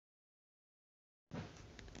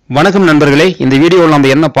வணக்கம் நண்பர்களே, இந்த வீடியோவில் நம்ம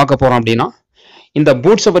என்ன பார்க்க போறோம் அப்படின்னா இந்த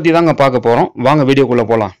பூட்ஸை பத்தி தாங்க பார்க்க போறோம். வாங்க வீடியோக்குள்ள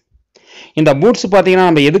போலாம். இந்த பூட்ஸ் பார்த்தீங்கன்னா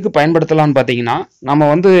நம்ம எதுக்கு பயன்படுத்தலாம்னு பார்த்தீங்கன்னா,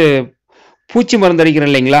 நம்ம பூச்சி மருந்து அடிக்கிறோம்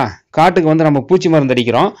இல்லைங்களா? காட்டுக்கு நம்ம பூச்சி மருந்து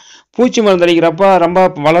அடிக்கிறோம். பூச்சி மருந்து அடிக்கிறப்ப ரொம்ப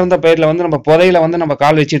வளர்ந்த பயிரில் நம்ம புதையில நம்ம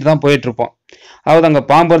கால் வச்சுட்டு தான் போயிட்டு இருப்போம். அதாவது அங்கே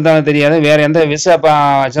பாம்பு இருந்தாலும் தெரியாது, வேற எந்த விஷ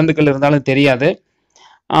ஜந்துக்கள் இருந்தாலும் தெரியாது.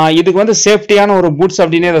 இதுக்கு சேஃப்டியான ஒரு பூட்ஸ்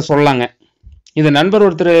அப்படின்னே இதை சொல்லலாங்க. இது நண்பர்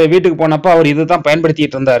ஒருத்தர் வீட்டுக்கு போனப்போ அவர் இதுதான்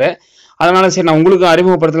பயன்படுத்திட்டு இருந்தாரு. அதனால சரி நான் உங்களுக்கு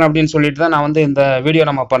அறிமுகப்படுத்தலாம் அப்படின்னு சொல்லிட்டு தான் நான் இந்த வீடியோ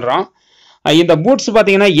நம்ம பண்றோம். இந்த பூட்ஸ்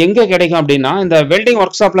பார்த்தீங்கன்னா எங்கே கிடைக்கும் அப்படின்னா, இந்த வெல்டிங்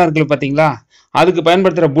ஒர்க் ஷாப்லாம் இருக்குது பார்த்தீங்களா, அதுக்கு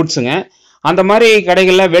பயன்படுத்துகிற பூட்ஸுங்க. அந்த மாதிரி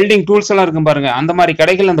கடைகளில் வெல்டிங் டூல்ஸ் எல்லாம் இருக்கும் பாருங்க, அந்த மாதிரி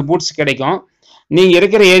கடைகள் அந்த பூட்ஸ் கிடைக்கும். நீங்கள்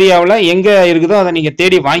இருக்கிற ஏரியாவில் எங்கே இருக்குதோ அதை நீங்கள்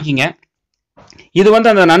தேடி வாங்கிக்கிங்க. இது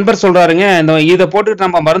அந்த நண்பர் சொல்கிறாருங்க, இதை போட்டுட்டு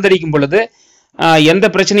நம்ம மருந்தடிக்கும் பொழுது எந்த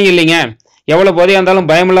பிரச்சனையும் இல்லைங்க, எவ்வளோ போதையாக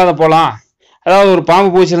இருந்தாலும் பயமில்லாத போகலாம், அதாவது ஒரு பாம்பு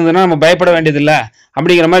பூச்சி இருந்ததுன்னா நம்ம பயப்பட வேண்டியதில்லை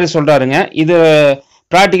அப்படிங்கிற மாதிரி சொல்கிறாருங்க. இது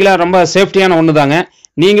ப்ராக்டிக்கலாக ரொம்ப சேஃப்டியான ஒன்று தாங்க.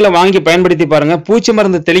 நீங்களும் வாங்கி பயன்படுத்தி பாருங்கள். பூச்சி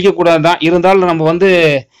மருந்து தெளிக்கக்கூடாது தான், இருந்தாலும் நம்ம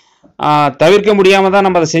தவிர்க்க முடியாமல் தான்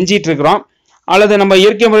நம்ம அதை செஞ்சிட்டு இருக்கிறோம். அல்லது நம்ம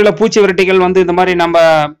இயற்கை முறையில் பூச்சி விரட்டிகள் இந்த மாதிரி நம்ம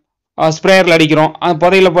ஸ்ப்ரேயரில் அடிக்கிறோம்,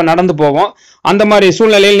 புதையில போய் நடந்து போவோம். அந்த மாதிரி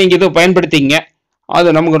சூழ்நிலையில் நீங்கள் இதை பயன்படுத்திங்க,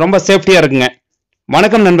 அது நமக்கு ரொம்ப சேஃப்டியாக இருக்குங்க.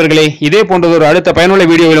 வணக்கம் நண்பர்களே, இதே போன்றது ஒரு அடுத்த பயனுள்ள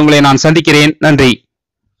வீடியோவில் உங்களை நான் சந்திக்கிறேன். நன்றி.